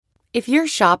If you're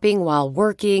shopping while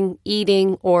working,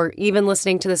 eating, or even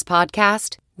listening to this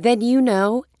podcast, then you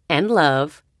know and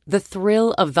love the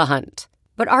thrill of the hunt.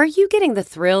 But are you getting the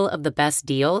thrill of the best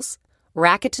deals?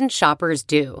 Rakuten shoppers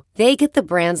do. They get the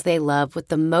brands they love with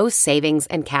the most savings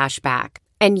and cash back.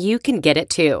 And you can get it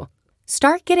too.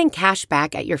 Start getting cash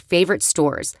back at your favorite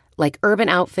stores like Urban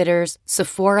Outfitters,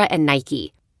 Sephora, and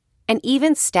Nike. And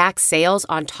even stack sales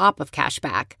on top of cash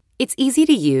back. It's easy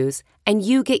to use, and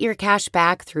you get your cash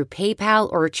back through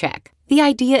PayPal or check. The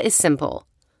idea is simple.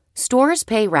 Stores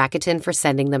pay Rakuten for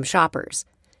sending them shoppers,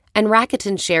 and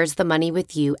Rakuten shares the money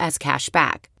with you as cash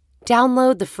back.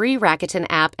 Download the free Rakuten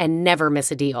app and never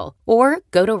miss a deal. Or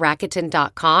go to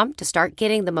Rakuten.com to start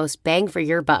getting the most bang for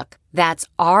your buck. That's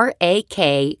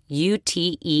RAKUTEN.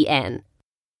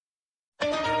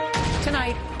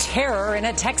 Tonight, terror in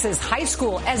a Texas high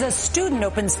school as a student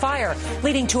opens fire,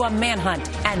 leading to a manhunt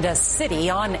and a city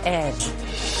on edge.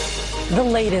 The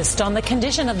latest on the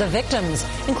condition of the victims,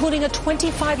 including a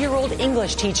 25-year-old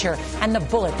English teacher and the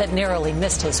bullet that narrowly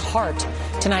missed his heart.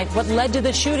 Tonight, what led to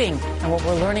the shooting and what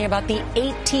we're learning about the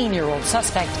 18-year-old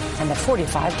suspect and the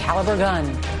 .45 caliber gun.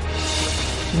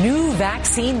 New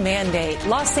vaccine mandate.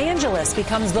 Los Angeles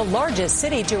becomes the largest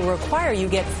city to require you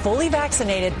get fully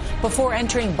vaccinated before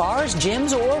entering bars,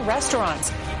 gyms, or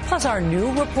restaurants. Plus our new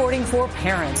reporting for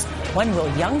parents. When will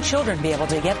young children be able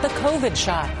to get the COVID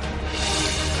shot?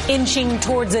 Inching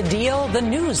towards a deal, the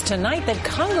news tonight that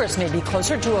Congress may be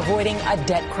closer to avoiding a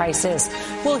debt crisis.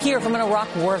 We'll hear from an Iraq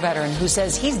war veteran who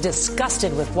says he's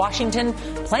disgusted with Washington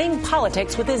playing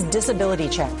politics with his disability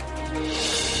check.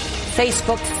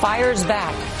 Facebook fires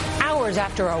back. Hours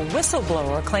after a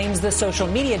whistleblower claims the social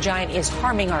media giant is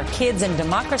harming our kids and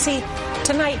democracy,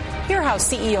 tonight, hear how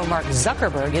CEO Mark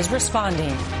Zuckerberg is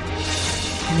responding.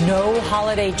 No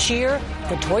holiday cheer.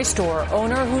 The toy store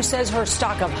owner who says her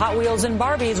stock of Hot Wheels and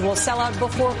Barbies will sell out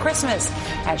before Christmas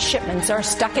as shipments are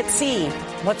stuck at sea.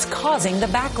 What's causing the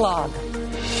backlog?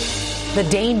 The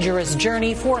dangerous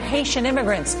journey for Haitian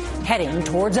immigrants heading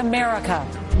towards America.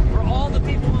 For all the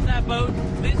people on that boat,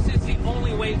 this is the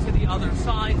only way to the other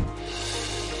side.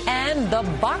 And the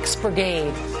Box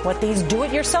Brigade, what these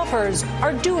do-it-yourselfers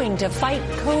are doing to fight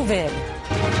COVID.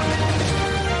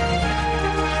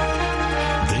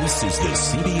 This is the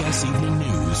CBS Evening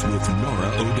News with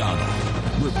Norah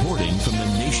O'Donnell, reporting from the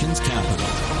nation's capital.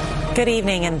 Good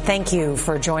evening, and thank you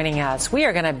for joining us. We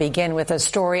are going to begin with a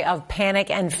story of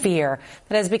panic and fear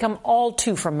that has become all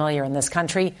too familiar in this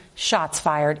country. Shots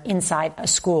fired inside a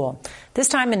school, this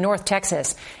time in North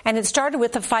Texas. And it started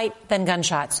with a fight, then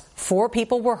gunshots. 4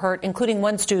 people were hurt, including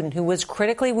one student who was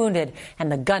critically wounded, and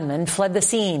the gunman fled the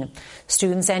scene.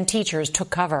 Students and teachers took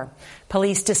cover.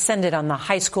 Police descended on the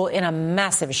high school in a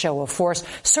massive show of force,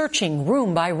 searching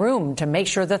room by room to make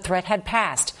sure the threat had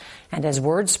passed. And as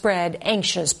word spread,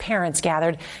 anxious parents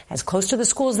gathered as close to the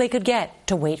school as they could get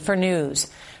to wait for news.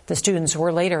 The students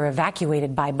were later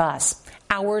evacuated by bus.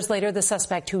 Hours later, the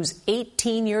suspect, who's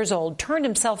 18 years old, turned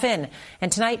himself in.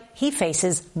 And tonight, he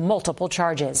faces multiple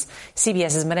charges.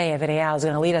 CBS's Mireya Villarreal is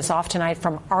going to lead us off tonight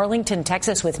from Arlington,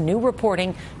 Texas, with new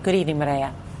reporting. Good evening,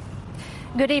 Mireya.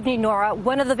 Good evening, Norah.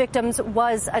 One of the victims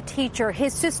was a teacher.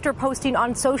 His sister posting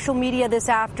on social media this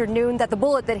afternoon that the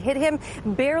bullet that hit him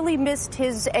barely missed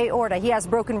his aorta. He has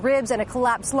broken ribs and a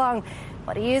collapsed lung,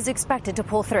 but he is expected to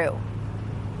pull through.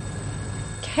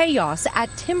 Chaos at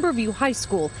Timberview High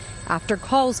School after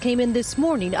calls came in this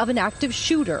morning of an active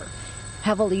shooter.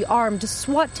 Heavily armed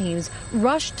SWAT teams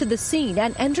rushed to the scene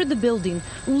and entered the building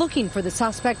looking for the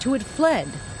suspect who had fled.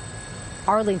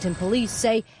 Arlington police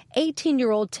say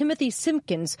 18-year-old Timothy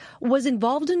Simpkins was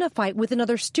involved in a fight with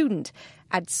another student.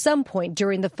 At some point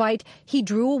during the fight, he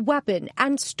drew a weapon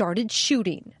and started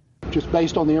shooting. Just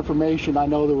based on the information, I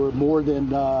know there were more than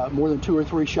 2 or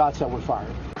 3 shots that were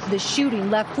fired. The shooting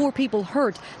left 4 people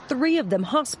hurt, 3 of them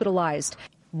hospitalized.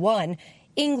 One,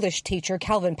 English teacher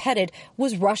Calvin Pettit,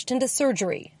 was rushed into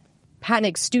surgery.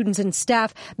 Panicked students and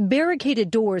staff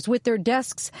barricaded doors with their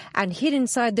desks and hid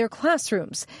inside their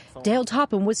classrooms. Dale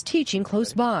Topham was teaching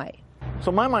close by.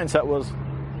 So my mindset was,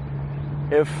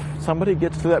 if somebody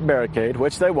gets through that barricade,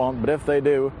 which they won't, but if they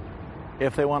do,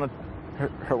 if they want to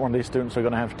hurt one of these students, they're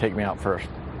going to have to take me out first.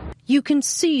 You can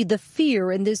see the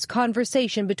fear in this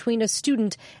conversation between a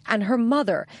student and her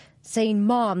mother, saying,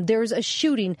 "Mom, there's a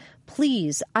shooting.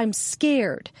 Please, I'm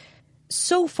scared."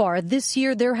 So far this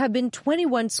year, there have been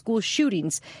 21 school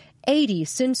shootings, 80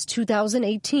 since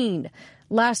 2018.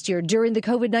 Last year, during the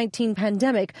COVID-19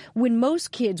 pandemic, when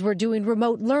most kids were doing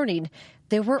remote learning,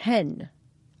 there were 10.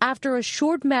 After a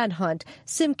short manhunt,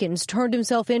 Simpkins turned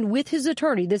himself in with his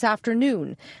attorney this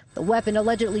afternoon. The weapon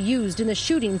allegedly used in the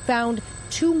shooting found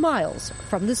 2 miles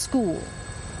from the school.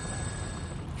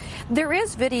 There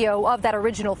is video of that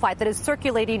original fight that is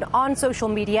circulating on social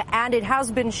media, and it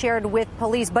has been shared with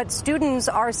police. But students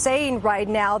are saying right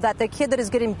now that the kid that is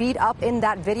getting beat up in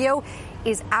that video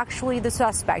is actually the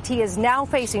suspect. He is now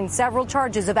facing several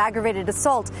charges of aggravated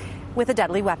assault with a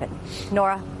deadly weapon.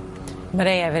 Norah.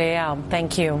 Maria Vidal,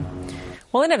 thank you.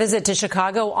 Well, in a visit to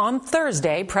Chicago on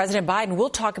Thursday, President Biden will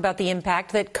talk about the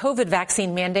impact that COVID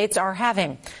vaccine mandates are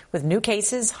having. With new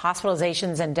cases,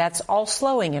 hospitalizations, and deaths all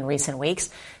slowing in recent weeks,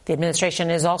 the administration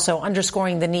is also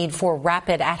underscoring the need for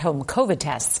rapid at-home COVID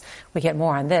tests. We get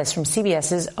more on this from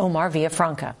CBS's Omar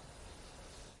Villafranca.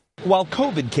 While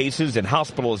COVID cases and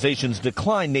hospitalizations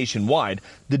decline nationwide,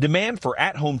 the demand for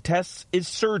at-home tests is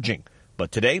surging.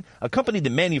 But today, a company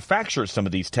that manufactures some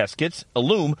of these test kits,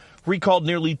 Illum, recalled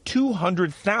nearly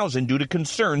 200,000 due to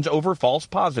concerns over false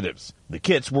positives. The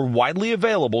kits were widely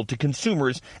available to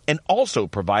consumers and also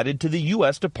provided to the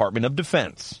U.S. Department of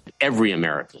Defense. Every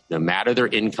American, no matter their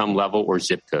income level or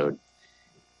zip code,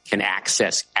 can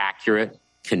access accurate,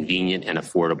 convenient, and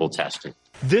affordable testing.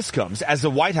 This comes as the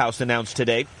White House announced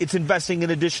today it's investing an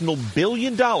additional $1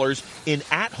 billion in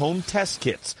at-home test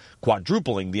kits,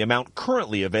 quadrupling the amount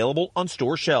currently available on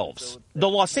store shelves. The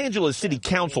Los Angeles City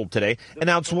Council today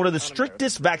announced one of the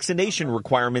strictest vaccination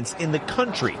requirements in the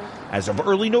country. As of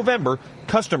early November,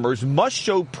 customers must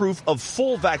show proof of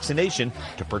full vaccination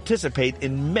to participate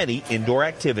in many indoor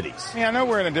activities. I know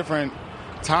we're in a different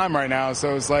time right now,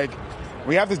 so it's like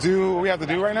we have to do what we have to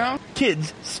do right now.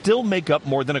 Kids still make up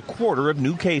more than a quarter of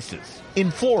new cases. In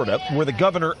Florida, where the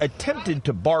governor attempted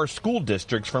to bar school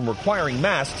districts from requiring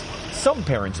masks, some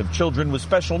parents of children with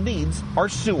special needs are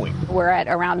suing. We're at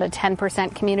around a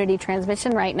 10% community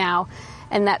transmission right now,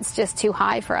 and that's just too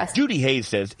high for us. Judy Hayes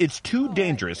says it's too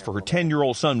dangerous for her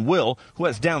 10-year-old son, Will, who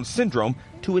has Down syndrome,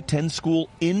 to attend school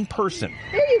in person.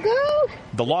 There you go.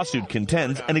 The lawsuit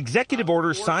contends an executive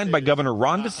order signed by Governor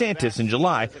Ron DeSantis in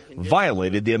July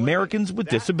violated the Americans with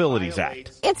Disabilities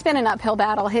Act. It's been an uphill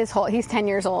battle he's 10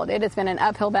 years old. It has been an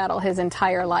uphill battle his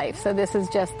entire life. So this is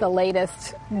just the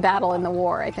latest battle in the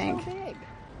war, I think.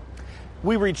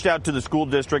 We reached out to the school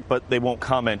district, but they won't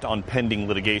comment on pending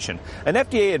litigation. An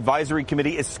FDA advisory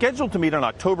committee is scheduled to meet on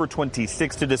October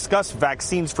 26 to discuss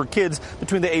vaccines for kids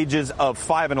between the ages of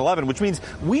 5 and 11, which means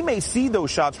we may see those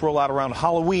shots roll out around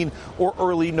Halloween or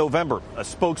early November. A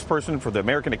spokesperson for the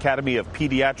American Academy of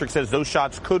Pediatrics says those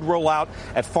shots could roll out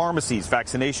at pharmacies,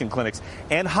 vaccination clinics,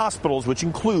 and hospitals, which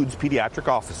includes pediatric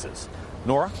offices.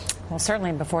 Norah? Well,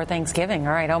 certainly before Thanksgiving.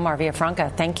 All right, Omar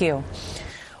Villafranca, thank you.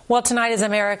 Well, tonight as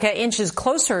America inches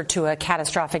closer to a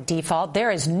catastrophic default,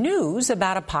 there is news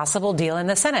about a possible deal in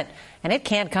the Senate, and it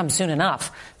can't come soon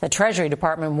enough. The Treasury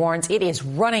Department warns it is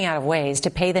running out of ways to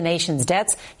pay the nation's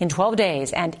debts in 12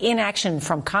 days, and inaction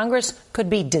from Congress could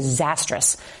be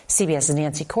disastrous. CBS's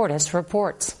Nancy Cordes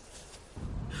reports.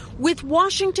 With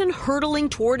Washington hurtling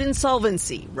toward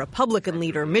insolvency, Republican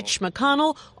leader Mitch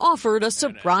McConnell offered a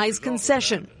surprise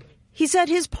concession. He said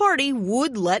his party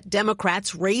would let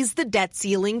Democrats raise the debt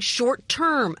ceiling short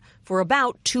term for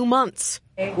about 2 months.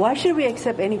 Why should we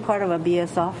accept any part of a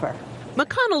BS offer?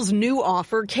 McConnell's new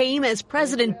offer came as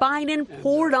President Biden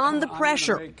poured on the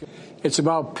pressure. It's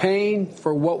about paying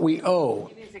for what we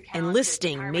owe.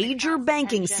 Enlisting major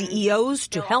banking CEOs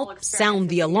to help sound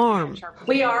the alarm.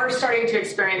 We are starting to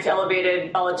experience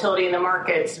elevated volatility in the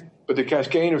markets. But the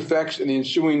cascading effects in the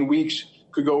ensuing weeks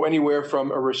could go anywhere from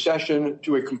a recession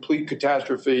to a complete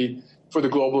catastrophe for the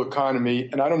global economy.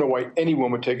 And I don't know why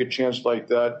anyone would take a chance like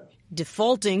that.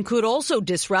 Defaulting could also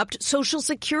disrupt Social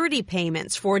Security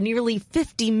payments for nearly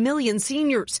 50 million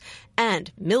seniors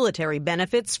and military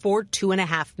benefits for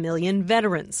 2.5 million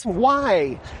veterans.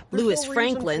 Why? Louis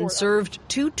Franklin served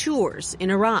 2 tours in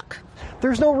Iraq.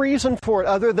 There's no reason for it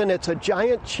other than it's a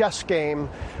giant chess game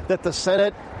that the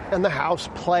Senate and the House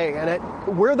play,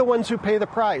 and we're the ones who pay the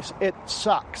price. It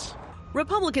sucks.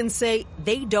 Republicans say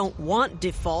they don't want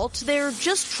default. They're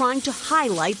just trying to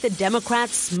highlight the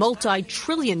Democrats'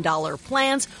 multi-trillion-dollar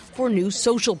plans for new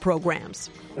social programs.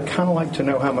 I'd kind of like to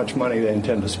know how much money they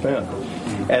intend to spend.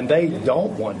 And they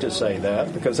don't want to say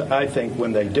that because I think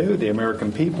when they do, the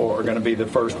American people are going to be the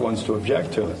first ones to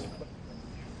object to it.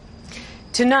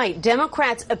 Tonight,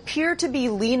 Democrats appear to be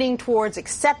leaning towards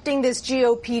accepting this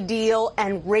GOP deal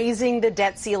and raising the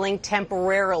debt ceiling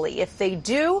temporarily. If they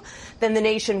do, then the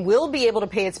nation will be able to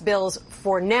pay its bills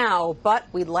for now, but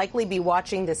we'd likely be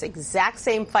watching this exact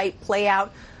same fight play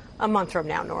out a month from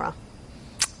now, Norah.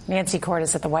 Nancy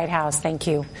Cordes at the White House. Thank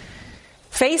you.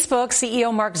 Facebook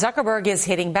CEO Mark Zuckerberg is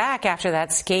hitting back after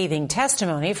that scathing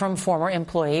testimony from former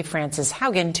employee Frances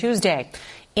Haugen Tuesday.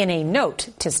 In a note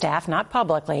to staff, not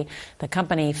publicly, the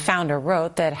company founder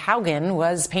wrote that Haugen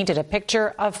was painted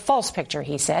a false picture,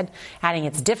 he said, adding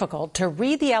it's difficult to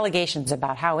read the allegations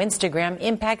about how Instagram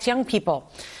impacts young people.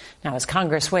 Now, as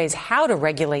Congress weighs how to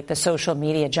regulate the social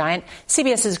media giant,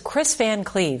 CBS's Chris Van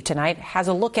Cleve tonight has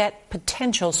a look at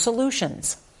potential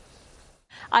solutions.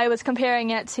 I was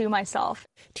comparing it to myself.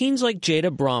 Teens like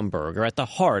Jada Bromberg are at the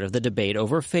heart of the debate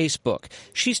over Facebook.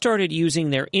 She started using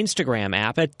their Instagram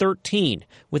app at 13.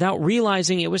 Without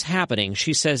realizing it was happening,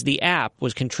 she says the app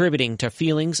was contributing to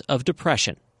feelings of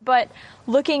depression. But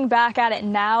looking back at it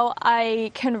now,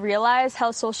 I can realize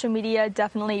how social media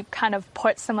definitely kind of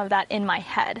put some of that in my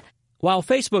head. While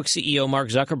Facebook CEO Mark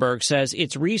Zuckerberg says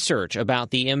its research about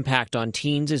the impact on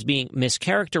teens is being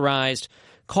mischaracterized,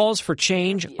 calls for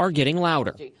change are getting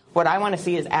louder. What I want to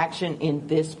see is action in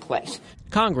this place.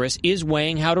 Congress is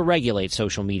weighing how to regulate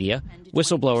social media.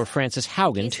 Whistleblower Frances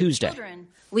Haugen Tuesday.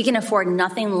 We can afford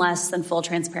nothing less than full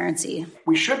transparency.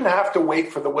 We shouldn't have to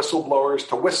wait for the whistleblowers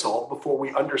to whistle before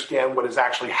we understand what is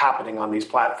actually happening on these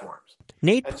platforms.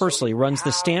 Nate Persley runs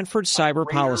the Stanford Cyber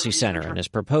Policy Center and has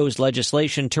proposed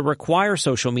legislation to require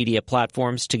social media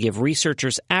platforms to give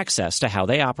researchers access to how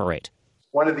they operate.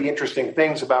 One of the interesting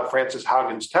things about Frances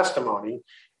Haugen's testimony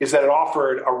is that it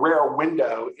offered a rare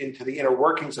window into the inner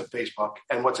workings of Facebook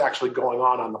and what's actually going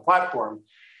on the platform.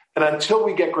 And until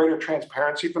we get greater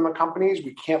transparency from the companies,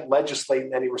 we can't legislate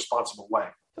in any responsible way.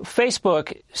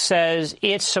 Facebook says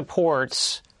it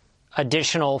supports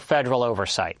additional federal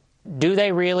oversight. Do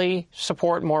they really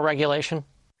support more regulation?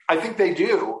 I think they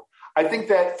do. I think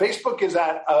that Facebook is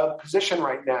at a position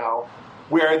right now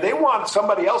where they want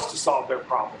somebody else to solve their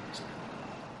problems.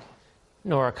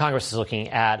 Norah, Congress is looking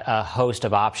at a host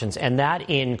of options, and that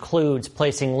includes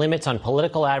placing limits on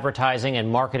political advertising and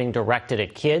marketing directed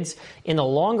at kids. In the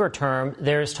longer term,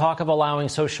 there's talk of allowing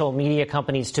social media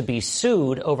companies to be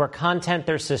sued over content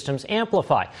their systems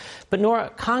amplify. But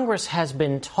Norah, Congress has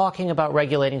been talking about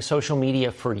regulating social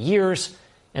media for years,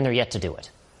 and they're yet to do it.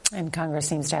 And Congress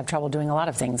seems to have trouble doing a lot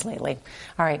of things lately.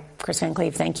 All right, Chris Van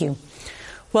Cleve, thank you.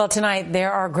 Well, tonight,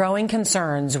 there are growing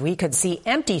concerns we could see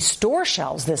empty store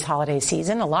shelves this holiday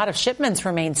season. A lot of shipments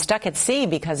remain stuck at sea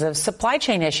because of supply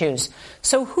chain issues.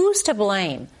 So who's to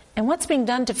blame? And what's being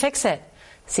done to fix it?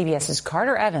 CBS's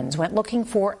Carter Evans went looking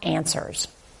for answers.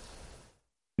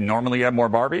 Normally you have more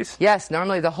Barbies? Yes,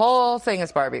 normally the whole thing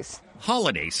is Barbies.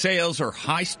 Holiday sales are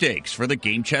high stakes for the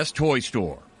Game Chest toy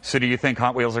store. So do you think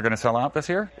Hot Wheels are going to sell out this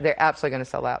year? They're absolutely going to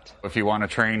sell out. If you want a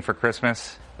train for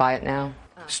Christmas? Buy it now.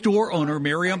 Store owner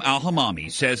Miriam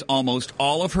Al-Hamami says almost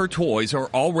all of her toys are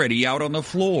already out on the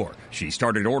floor. She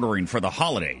started ordering for the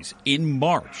holidays in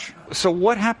March. So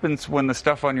what happens when the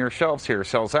stuff on your shelves here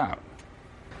sells out?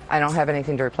 I don't have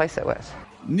anything to replace it with.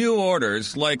 New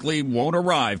orders likely won't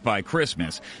arrive by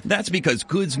Christmas. That's because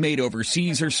goods made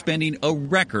overseas are spending a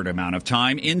record amount of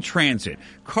time in transit.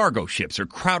 Cargo ships are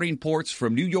crowding ports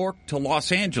from New York to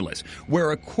Los Angeles,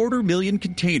 where 250,000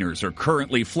 containers are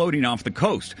currently floating off the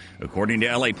coast, according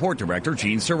to LA Port Director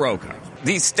Gene Soroka.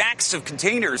 These stacks of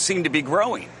containers seem to be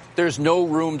growing. There's no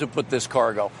room to put this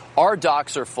cargo. Our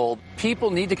docks are full.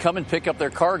 People need to come and pick up their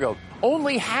cargo.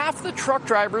 Only half the truck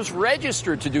drivers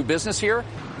registered to do business here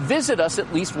visit us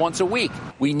at least once a week.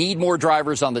 We need more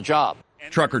drivers on the job.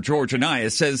 Trucker George Anaya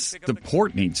says the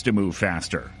port needs to move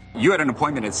faster. You had an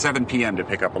appointment at 7 p.m. to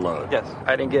pick up a load. Yes,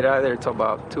 I didn't get out of there until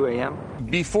about 2 a.m.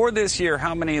 Before this year,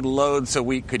 how many loads a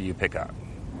week could you pick up?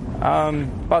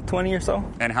 About 20 or so.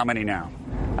 And how many now?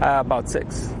 About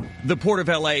 6. The Port of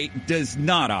L.A. does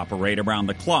not operate around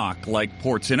the clock like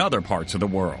ports in other parts of the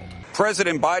world.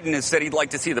 President Biden has said he'd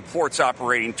like to see the ports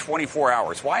operating 24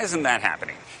 hours. Why isn't that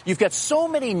happening? You've got so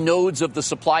many nodes of the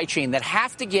supply chain that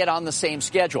have to get on the same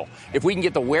schedule. If we can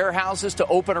get the warehouses to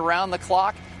open around the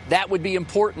clock, that would be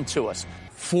important to us.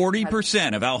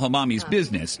 40% of Al-Hamami's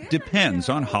business depends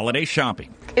on holiday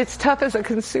shopping. It's tough as a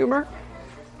consumer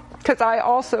because I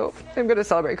also am going to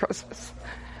celebrate Christmas.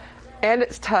 And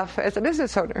it's tough as a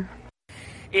business owner.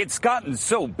 It's gotten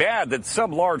so bad that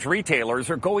some large retailers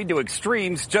are going to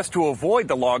extremes just to avoid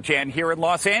the logjam here in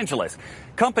Los Angeles.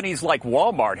 Companies like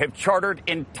Walmart have chartered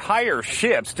entire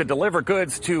ships to deliver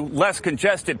goods to less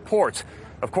congested ports.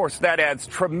 Of course, that adds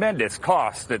tremendous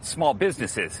costs that small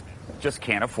businesses just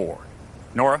can't afford.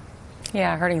 Norah?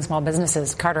 Yeah, hurting small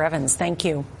businesses. Carter Evans, thank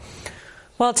you.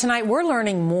 Well, tonight we're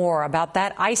learning more about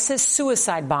that ISIS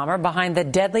suicide bomber behind the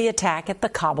deadly attack at the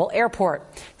Kabul airport.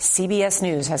 CBS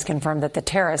News has confirmed that the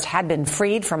terrorist had been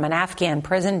freed from an Afghan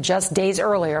prison just days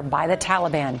earlier by the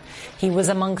Taliban. He was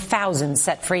among thousands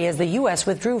set free as the U.S.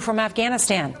 withdrew from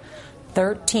Afghanistan.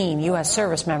 13 U.S.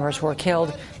 service members were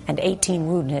killed and 18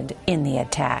 wounded in the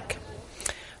attack.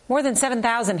 More than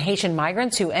 7,000 Haitian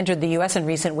migrants who entered the U.S. in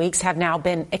recent weeks have now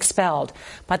been expelled.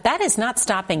 But that is not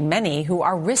stopping many who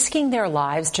are risking their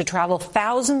lives to travel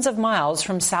thousands of miles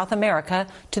from South America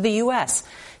to the U.S.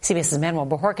 CBS's Manuel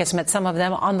Bojorquez met some of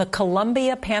them on the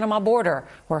Colombia-Panama border,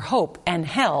 where hope and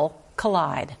hell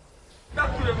collide.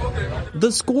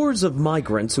 The scores of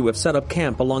migrants who have set up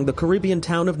camp along the Caribbean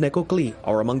town of Necoclí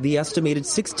are among the estimated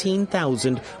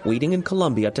 16,000 waiting in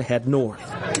Colombia to head north.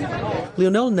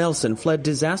 Leonel Nelson fled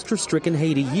disaster-stricken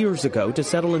Haiti years ago to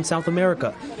settle in South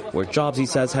America, where jobs, he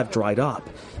says, have dried up.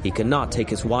 He cannot take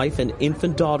his wife and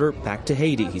infant daughter back to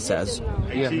Haiti, he says.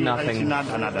 You have nothing.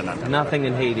 Nothing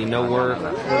in Haiti, no work.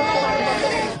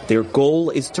 Their goal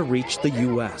is to reach the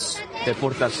U.S.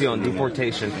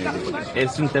 Deportation.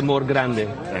 Es un temor grande.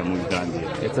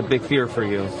 It's a big fear for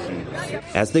you.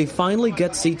 As they finally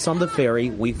get seats on the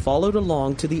ferry, we followed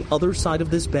along to the other side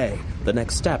of this bay, the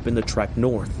next step in the trek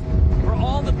north. For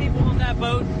all the people on that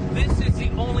boat, this is the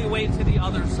only way to the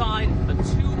other side, a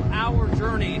 2-hour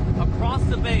journey across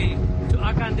the bay to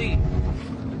Acandí.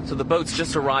 So the boats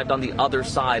just arrived on the other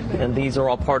side, and these are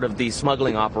all part of the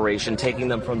smuggling operation, taking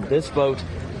them from this boat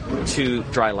to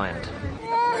dry land.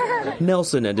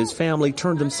 Nelson and his family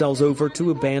turned themselves over to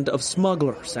a band of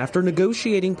smugglers after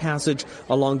negotiating passage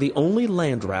along the only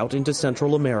land route into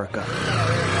Central America.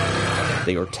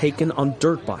 They are taken on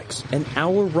dirt bikes, an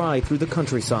hour ride through the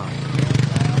countryside.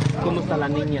 ¿Cómo está la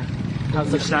niña?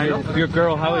 How's the child? Your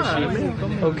girl, how is she?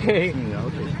 Okay.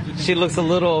 She looks a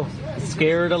little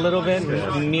scared a little bit.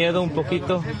 Miedo un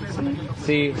poquito.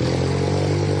 Sí.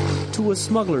 To a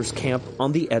smuggler's camp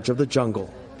on the edge of the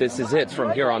jungle. This is it.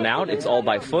 From here on out, it's all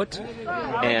by foot,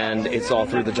 and it's all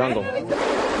through the jungle.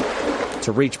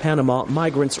 To reach Panama,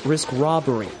 migrants risk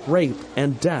robbery, rape,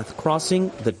 and death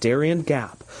crossing the Darien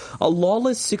Gap, a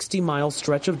lawless 60-mile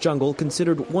stretch of jungle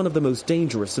considered one of the most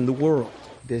dangerous in the world.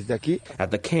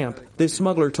 At the camp, this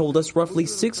smuggler told us roughly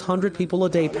 600 people a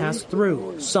day pass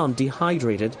through, some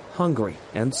dehydrated, hungry,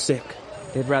 and sick.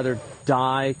 They'd rather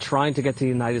die trying to get to the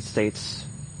United States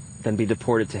than be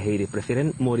deported to Haiti.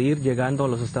 Prefieren morir llegando a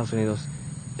los Estados Unidos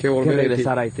que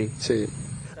regresar a Haiti. Sí.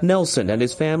 Nelson and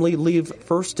his family leave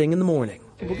first thing in the morning.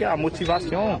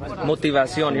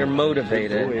 Motivación, you're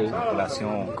motivated.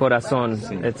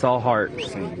 Corazón, it's all heart.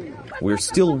 We're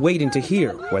still waiting to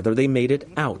hear whether they made it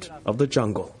out of the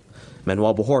jungle.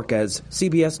 Manuel Bojorquez,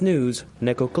 CBS News,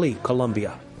 Necoclí,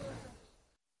 Colombia.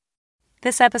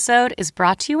 This episode is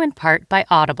brought to you in part by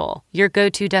Audible, your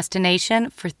go-to destination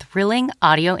for thrilling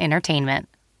audio entertainment.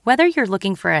 Whether you're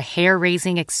looking for a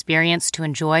hair-raising experience to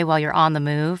enjoy while you're on the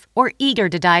move or eager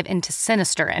to dive into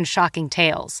sinister and shocking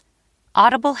tales,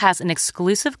 Audible has an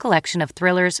exclusive collection of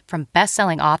thrillers from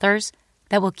best-selling authors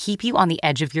that will keep you on the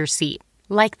edge of your seat,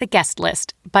 like The Guest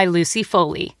List by Lucy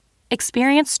Foley.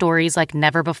 Experience stories like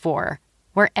never before,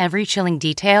 where every chilling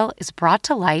detail is brought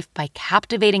to life by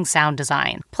captivating sound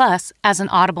design. Plus, as an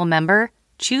Audible member,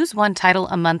 choose one title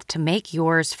a month to make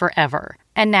yours forever.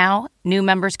 And now, new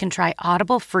members can try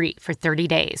Audible free for 30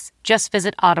 days. Just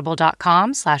visit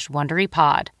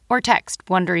audible.com/WonderyPod or text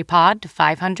WonderyPod to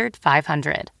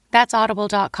 500-500. That's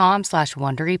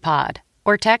audible.com/WonderyPod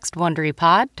or text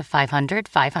WonderyPod to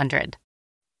 500-500.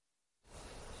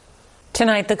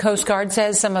 Tonight, the Coast Guard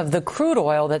says some of the crude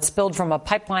oil that spilled from a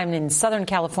pipeline in Southern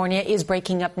California is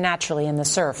breaking up naturally in the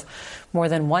surf. More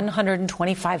than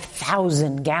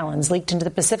 125,000 gallons leaked into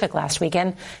the Pacific last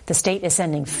weekend. The state is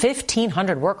sending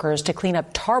 1,500 workers to clean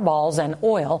up tar balls and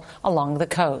oil along the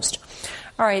coast.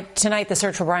 All right, tonight the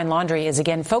search for Brian Laundrie is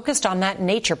again focused on that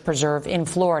nature preserve in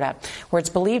Florida, where it's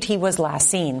believed he was last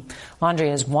seen.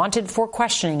 Laundrie is wanted for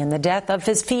questioning in the death of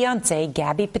his fiancée,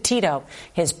 Gabby Petito.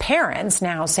 His parents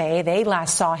now say they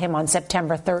last saw him on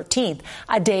September 13th,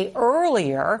 a day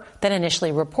earlier than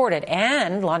initially reported.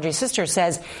 And Laundrie's sister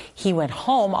says he went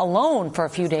home alone for a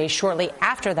few days shortly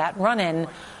after that run-in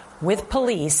with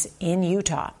police in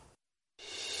Utah.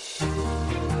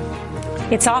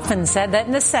 It's often said that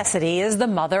necessity is the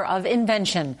mother of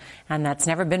invention, and that's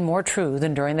never been more true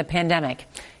than during the pandemic.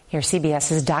 Here's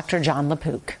CBS's Dr. John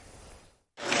LaPook.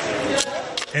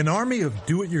 An army of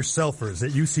do-it-yourselfers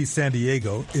at UC San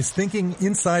Diego is thinking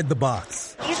inside the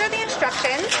box. These are the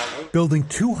instructions. Building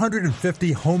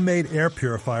 250 homemade air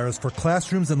purifiers for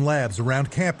classrooms and labs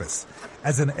around campus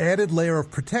as an added layer of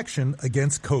protection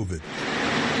against COVID.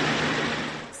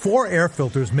 4 air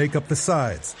filters make up the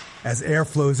sides. As air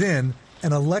flows in,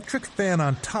 an electric fan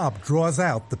on top draws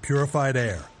out the purified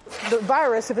air. The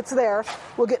virus, if it's there,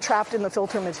 will get trapped in the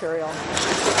filter material.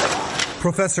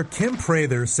 Professor Kim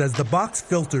Prather says the box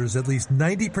filters at least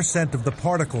 90% of the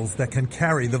particles that can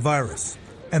carry the virus.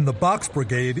 And the box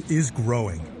brigade is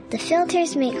growing. The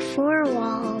filters make 4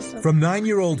 walls. From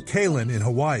 9-year-old Kaylin in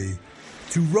Hawaii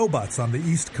to robots on the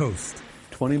East Coast.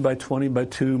 20 by 20 by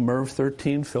 2 MERV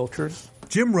 13 filters.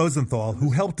 Jim Rosenthal,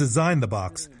 who helped design the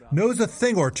box, knows a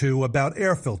thing or two about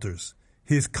air filters.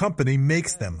 His company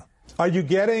makes them. Are you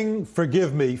getting,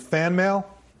 forgive me, fan mail?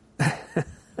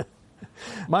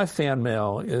 My fan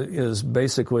mail is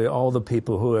basically all the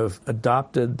people who have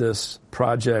adopted this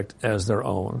project as their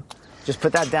own. Just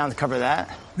put that down to cover that.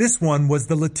 This one was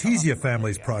the Letizia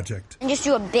family's project. And just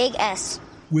do a big S.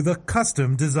 With a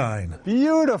custom design.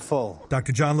 Beautiful.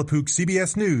 Dr. John LaPook,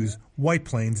 CBS News, White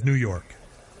Plains, New York.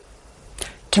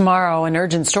 Tomorrow, an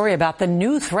urgent story about the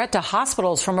new threat to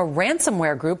hospitals from a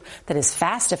ransomware group that is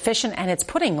fast, efficient, and it's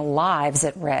putting lives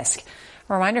at risk.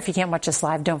 A reminder, if you can't watch us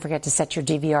live, don't forget to set your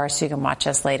DVR so you can watch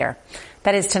us later.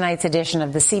 That is tonight's edition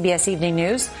of the CBS Evening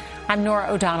News. I'm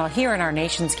Norah O'Donnell here in our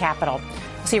nation's capital.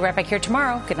 We'll see you right back here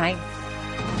tomorrow. Good night.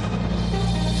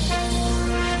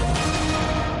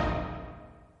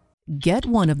 Get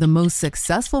one of the most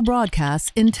successful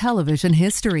broadcasts in television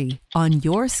history on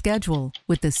your schedule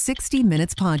with the 60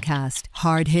 Minutes Podcast.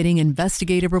 Hard-hitting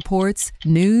investigative reports,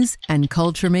 news, and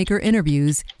culture maker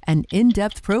interviews, and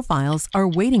in-depth profiles are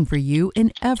waiting for you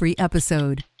in every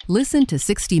episode. Listen to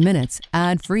 60 Minutes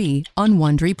ad-free on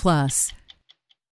Wondery Plus.